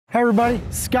Hey everybody,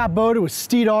 Scott Boda with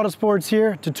Steeda Autosports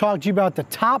here to talk to you about the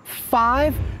top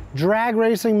 5 drag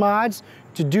racing mods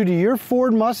to do to your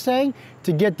Ford Mustang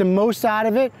to get the most out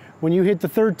of it when you hit the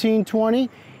 1320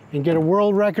 and get a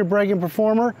world record breaking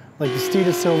performer like the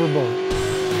Steeda Silver Bullet.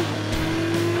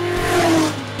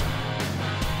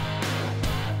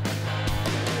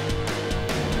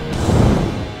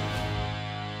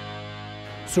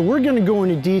 So we're going to go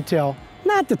into detail,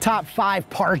 not the top 5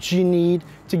 parts you need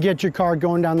to get your car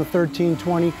going down the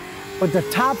 1320, but the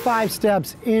top 5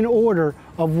 steps in order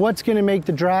of what's going to make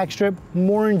the drag strip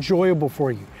more enjoyable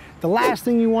for you. The last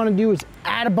thing you want to do is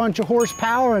add a bunch of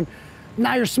horsepower and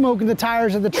now you're smoking the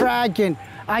tires of the track and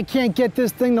I can't get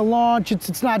this thing to launch,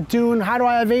 it's not doing, how do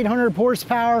I have 800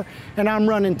 horsepower and I'm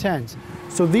running 10s?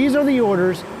 So these are the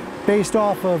orders based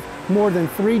off of more than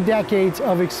 3 decades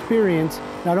of experience,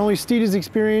 not only Steeda's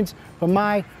experience, but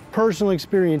my personal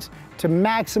experience to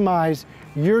maximize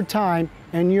your time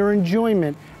and your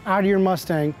enjoyment out of your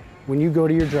Mustang when you go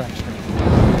to your drag strip.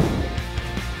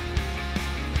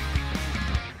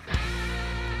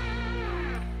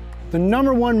 The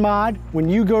 #1 mod when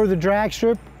you go to the drag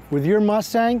strip with your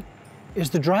Mustang is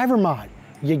the driver mod.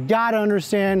 You gotta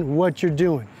understand what you're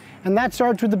doing. And that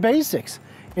starts with the basics.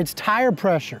 It's tire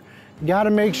pressure. You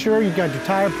gotta make sure you got your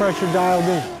tire pressure dialed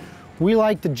in. We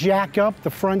like to jack up the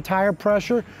front tire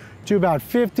pressure to about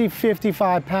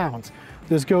 50-55 pounds.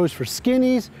 This goes for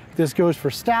skinnies, this goes for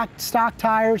stock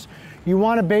tires. You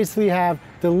want to basically have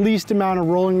the least amount of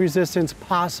rolling resistance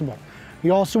possible.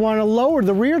 You also want to lower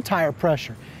the rear tire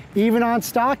pressure, even on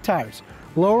stock tires.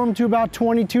 Lower them to about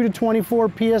 22 to 24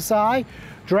 PSI.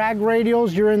 Drag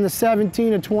radials, you're in the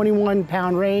 17 to 21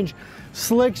 pound range.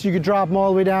 Slicks, you could drop them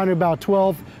all the way down to about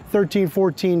 12, 13,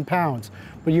 14 pounds.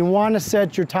 But you want to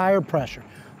set your tire pressure.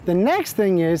 The next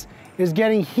thing is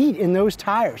getting heat in those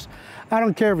tires. I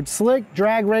don't care if it's slick,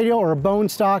 drag radial, or a bone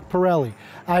stock Pirelli.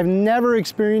 I've never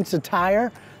experienced a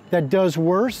tire that does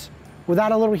worse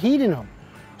without a little heat in them.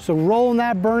 So roll in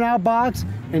that burnout box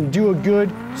and do a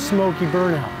good smoky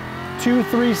burnout.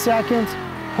 2-3 seconds,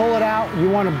 pull it out. You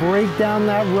want to break down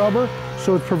that rubber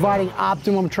so it's providing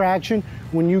optimum traction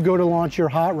when you go to launch your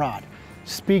hot rod.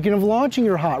 Speaking of launching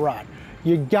your hot rod,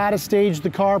 you gotta stage the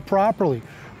car properly.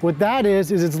 What that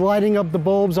is it's lighting up the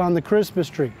bulbs on the Christmas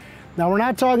tree. Now we're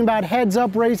not talking about heads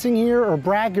up racing here or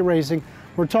bracket racing.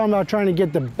 We're talking about trying to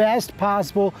get the best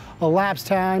possible elapsed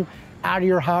time out of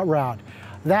your hot rod.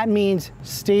 That means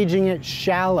staging it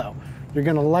shallow. You're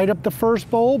gonna light up the first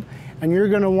bulb and you're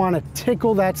gonna wanna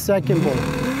tickle that second bulb.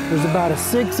 There's about a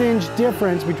 6-inch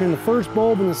difference between the first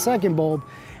bulb and the second bulb,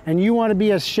 and you wanna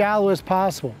be as shallow as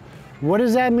possible. What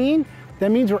does that mean?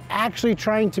 That means we're actually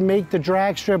trying to make the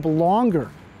drag strip longer.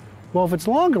 Well, if it's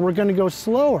longer, we're gonna go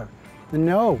slower.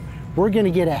 No, we're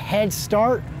gonna get a head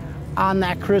start on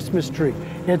that Christmas tree.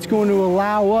 It's going to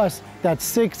allow us that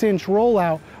 6-inch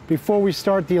rollout before we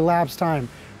start the elapsed time.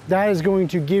 That is going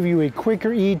to give you a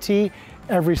quicker ET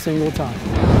every single time.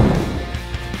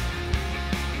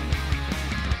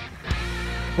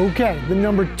 Okay, the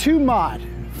 #2 mod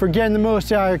for getting the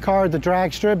most out of your car at the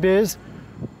drag strip is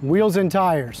wheels and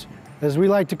tires. As we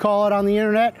like to call it on the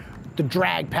internet, the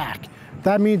drag pack.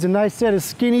 That means a nice set of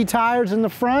skinny tires in the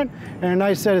front and a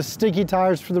nice set of sticky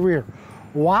tires for the rear.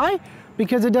 Why?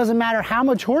 Because it doesn't matter how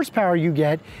much horsepower you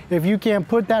get, if you can't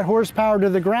put that horsepower to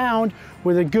the ground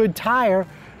with a good tire,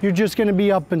 you're just gonna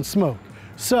be up in smoke.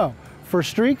 So, for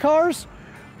street cars,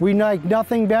 we like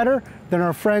nothing better than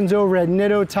our friends over at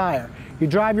Nitto Tire. You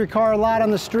drive your car a lot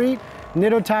on the street,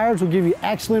 Nitto Tires will give you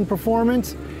excellent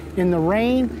performance in the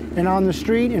rain and on the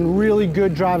street and really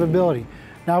good drivability.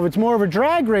 Now, if it's more of a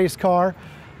drag race car,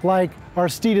 like our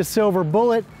Steeda Silver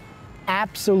Bullet,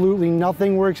 absolutely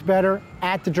nothing works better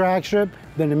at the drag strip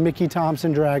than a Mickey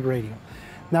Thompson drag radial.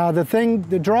 Now,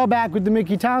 the drawback with the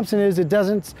Mickey Thompson is it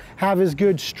doesn't have as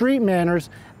good street manners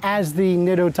as the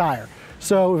Nitto Tire.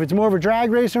 So if it's more of a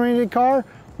drag race oriented car,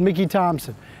 Mickey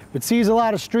Thompson. If it sees a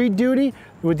lot of street duty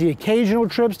with the occasional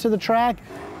trips to the track,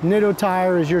 Nitto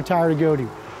Tire is your tire to go to.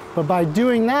 But by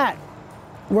doing that,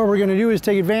 what we're gonna do is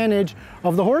take advantage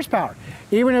of the horsepower.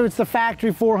 Even if it's the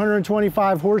factory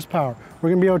 425 horsepower, we're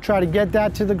gonna be able to try to get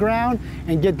that to the ground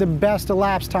and get the best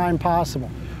elapsed time possible.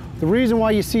 The reason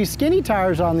why you see skinny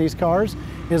tires on these cars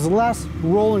is less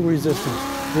rolling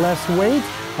resistance, less weight,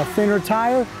 a thinner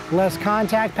tire, less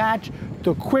contact patch,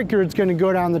 the quicker it's gonna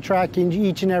go down the track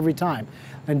each and every time.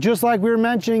 And just like we were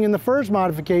mentioning in the first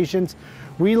modifications,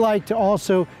 we like to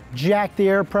also jack the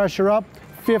air pressure up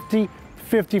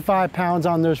 50-55 pounds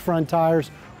on those front tires.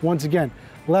 Once again,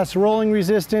 less rolling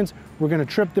resistance, we're gonna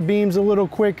trip the beams a little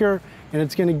quicker, and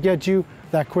it's gonna get you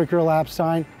that quicker elapsed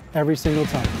time every single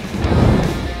time.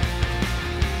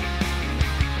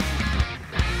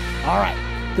 All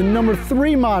right, the number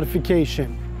 3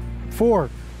 modification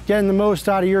for getting the most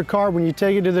out of your car when you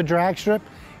take it to the drag strip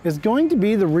is going to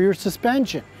be the rear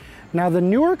suspension. Now, the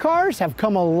newer cars have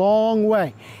come a long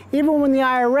way. Even when the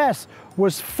IRS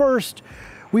was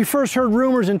we first heard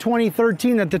rumors in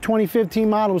 2013 that the 2015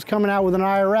 model was coming out with an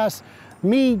IRS.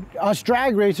 Us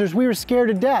drag racers, we were scared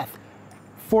to death.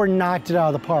 Ford knocked it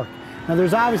out of the park. Now,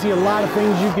 there's obviously a lot of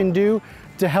things you can do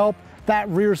to help that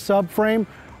rear subframe.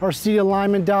 Our seat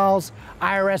alignment dials,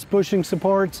 IRS bushing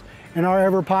supports, and our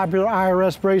ever popular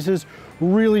IRS braces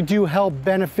really do help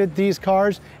benefit these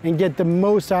cars and get the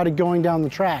most out of going down the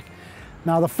track.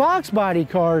 Now, the Fox body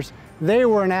cars, they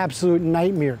were an absolute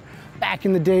nightmare. Back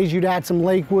in the days, you'd add some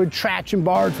Lakewood traction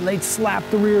bars, and they'd slap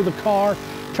the rear of the car,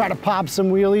 try to pop some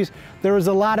wheelies. There was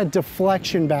a lot of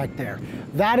deflection back there.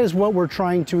 That is what we're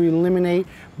trying to eliminate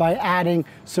by adding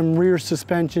some rear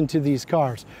suspension to these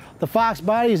cars. The Fox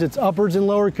bodies, it's uppers and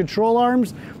lower control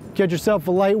arms. Get yourself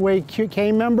a lightweight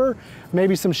K-member,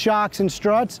 maybe some shocks and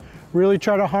struts. Really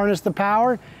try to harness the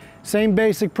power. Same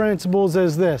basic principles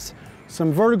as this.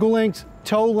 Some vertical links,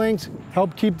 toe links,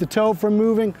 help keep the toe from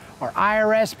moving. Our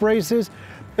IRS braces.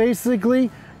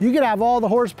 Basically, you could have all the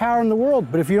horsepower in the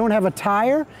world, but if you don't have a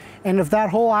tire, and if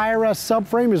that whole IRS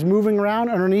subframe is moving around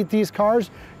underneath these cars,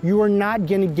 you are not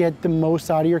gonna get the most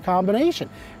out of your combination.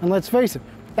 And let's face it,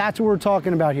 that's what we're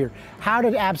talking about here. How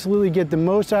to absolutely get the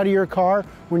most out of your car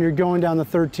when you're going down the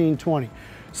 1320.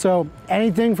 So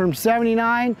anything from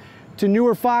 79 to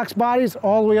newer Fox bodies,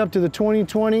 all the way up to the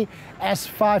 2020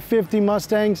 S550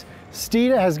 Mustangs,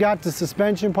 Steeda has got the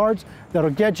suspension parts that'll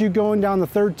get you going down the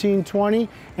 1320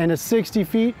 and a 60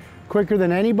 feet quicker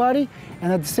than anybody.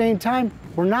 And at the same time,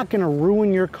 we're not gonna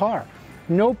ruin your car.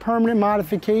 No permanent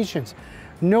modifications,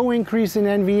 no increase in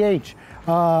NVH,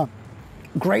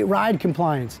 great ride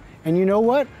compliance. And you know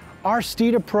what? Our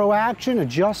Steeda Pro Action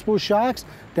adjustable shocks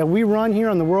that we run here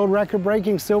on the world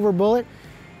record-breaking Silver Bullet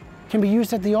can be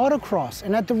used at the autocross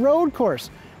and at the road course.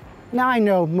 Now, I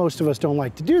know most of us don't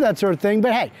like to do that sort of thing,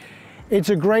 but hey, it's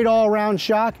a great all-around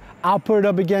shock. I'll put it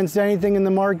up against anything in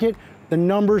the market. The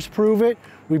numbers prove it.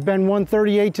 We've been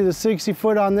 138 to the 60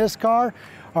 foot on this car.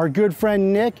 Our good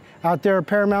friend Nick out there at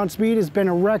Paramount Speed has been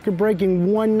a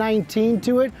record-breaking 119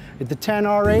 to it at the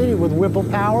 10R80 with Whipple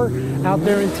Power out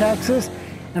there in Texas.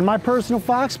 And my personal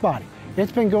Fox body,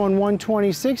 it's been going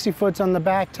 120 60 foots on the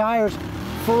back tires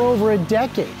for over a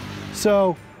decade.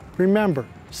 So remember,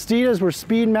 Steeda's where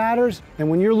speed matters, and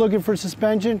when you're looking for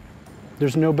suspension,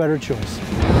 there's no better choice.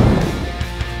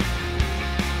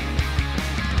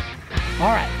 All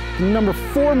right, the number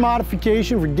 4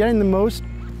 modification for getting the most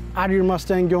out of your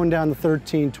Mustang going down the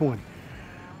 1320.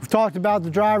 We've talked about the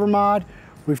driver mod,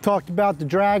 we've talked about the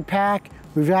drag pack,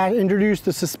 we've introduced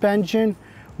the suspension,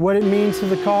 what it means to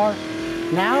the car.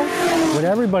 Now, what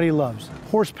everybody loves,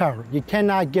 horsepower. You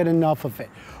cannot get enough of it.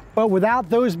 But without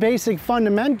those basic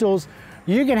fundamentals,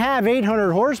 you can have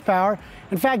 800 horsepower.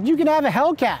 In fact, you can have a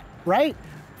Hellcat, right?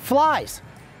 Flies.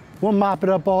 We'll mop it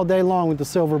up all day long with the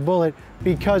Silver Bullet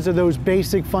because of those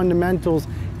basic fundamentals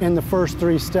in the first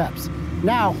 3 steps.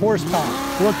 Now, horsepower.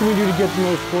 What can we do to get the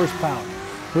most horsepower?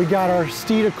 We got our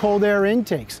Steeda cold air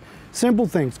intakes. Simple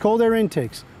things, cold air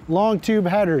intakes, long tube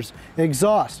headers,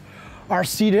 exhaust. Our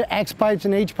Steeda X pipes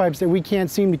and H pipes that we can't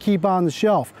seem to keep on the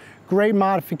shelf. Great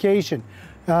modification.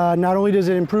 Not only does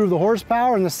it improve the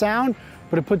horsepower and the sound,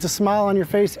 but it puts a smile on your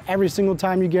face every single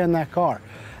time you get in that car.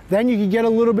 Then you can get a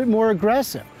little bit more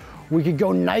aggressive. We could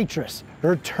go nitrous,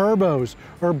 or turbos,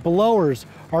 or blowers.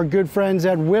 Our good friends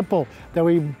at Whipple that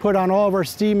we put on all of our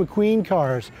Steve McQueen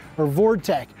cars, or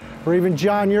Vortec, or even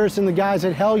John Urson and the guys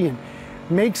at Hellion.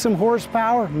 Make some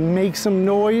horsepower, make some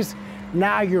noise.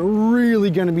 Now you're really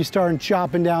gonna be starting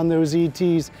chopping down those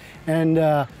ETs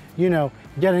and you know,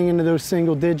 getting into those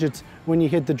single digits when you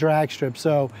hit the drag strip.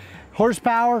 So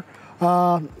horsepower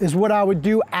is what I would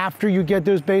do after you get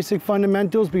those basic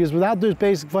fundamentals, because without those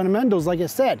basic fundamentals, like I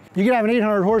said, you can have an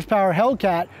 800 horsepower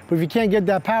Hellcat, but if you can't get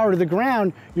that power to the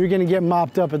ground, you're gonna get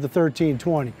mopped up at the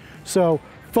 1320. So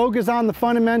focus on the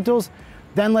fundamentals,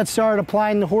 then let's start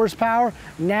applying the horsepower.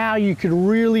 Now you could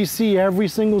really see every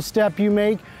single step you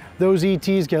make, those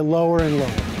ETs get lower and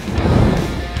lower.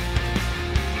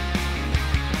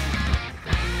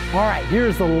 All right,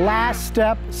 here's the last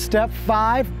step, step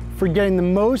 5, for getting the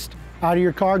most out of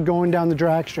your car going down the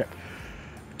drag strip.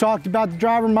 We talked about the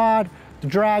driver mod, the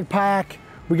drag pack,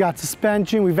 we got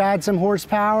suspension, we've added some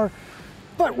horsepower,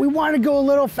 but we want to go a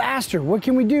little faster. What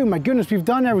can we do? My goodness, we've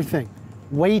done everything.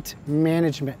 Weight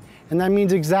management. And that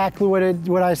means exactly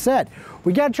what I said.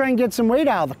 We got to try and get some weight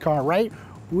out of the car, right?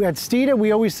 At Steeda,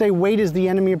 we always say weight is the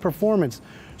enemy of performance.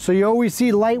 So you always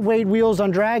see lightweight wheels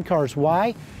on drag cars.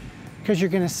 Why? because you're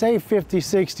gonna save 50,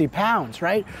 60 pounds,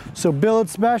 right? So Billet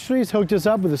Specialties hooked us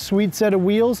up with a sweet set of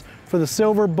wheels for the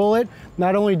Silver Bullet.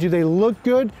 Not only do they look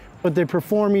good, but they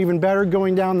perform even better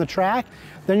going down the track.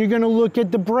 Then you're gonna look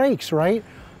at the brakes, right?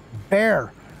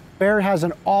 Bear has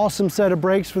an awesome set of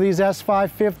brakes for these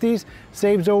S550s,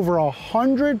 saves over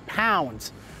 100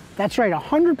 pounds. That's right,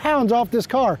 100 pounds off this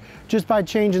car just by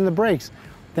changing the brakes.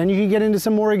 Then you can get into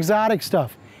some more exotic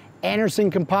stuff. Anderson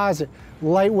Composite,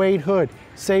 lightweight hood,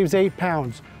 saves 8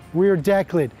 pounds. Rear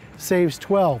deck lid, saves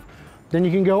 12. Then you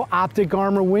can go optic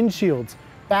armor windshields,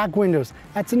 back windows.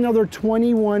 That's another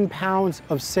 21 pounds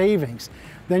of savings.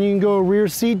 Then you can go rear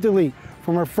seat delete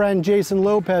from our friend Jason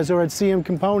Lopez over at CM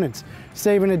Components.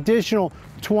 Save an additional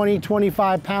 20,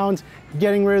 25 pounds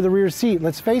getting rid of the rear seat.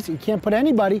 Let's face it, you can't put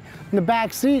anybody in the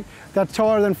back seat that's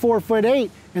taller than 4'8"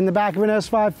 in the back of an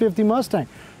S550 Mustang.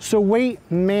 So weight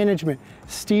management,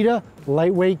 Steeda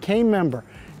lightweight cane member,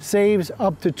 saves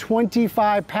up to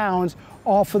 25 pounds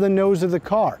off of the nose of the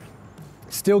car.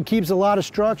 Still keeps a lot of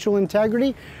structural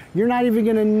integrity. You're not even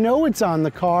gonna know it's on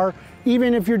the car,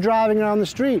 even if you're driving it on the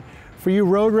street. For you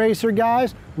road racer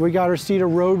guys, we got our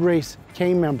Steeda Road Race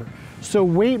cane member. So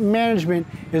weight management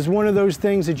is one of those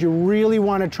things that you really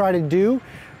want to try to do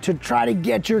to try to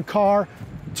get your car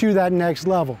to that next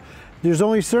level. There's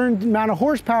only a certain amount of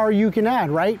horsepower you can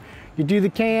add, right? You do the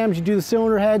cams, you do the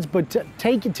cylinder heads, but to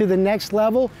take it to the next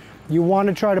level, you want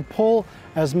to try to pull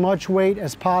as much weight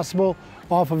as possible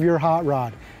off of your hot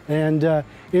rod. And it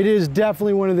is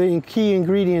definitely one of the key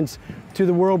ingredients to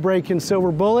the world-breaking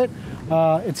Silver Bullet.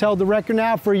 It's held the record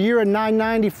now for a year at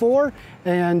 994,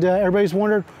 and everybody's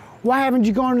wondered, why haven't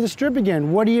you gone to the strip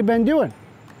again? What have you been doing?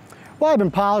 Well, I've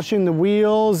been polishing the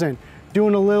wheels and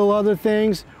doing a little other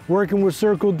things, working with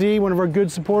Circle D, one of our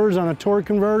good supporters, on a torque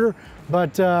converter.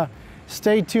 But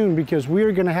stay tuned, because we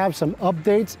are gonna have some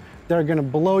updates that are gonna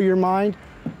blow your mind.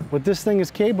 What this thing is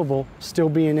capable, still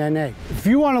being NA. If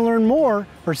you wanna learn more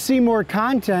or see more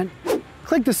content,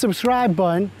 click the subscribe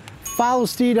button, follow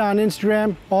Steeda on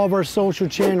Instagram, all of our social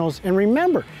channels. And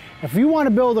remember, if you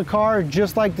wanna build a car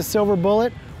just like the Silver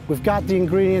Bullet, we've got the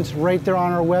ingredients right there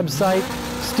on our website,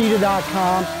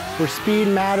 Steeda.com, where speed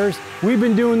matters. We've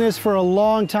been doing this for a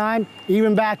long time,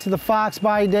 even back to the Fox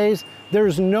body days.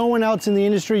 There's no one else in the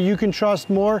industry you can trust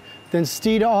more than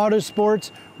Steeda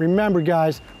Autosports. Remember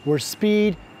guys, where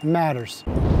speed matters.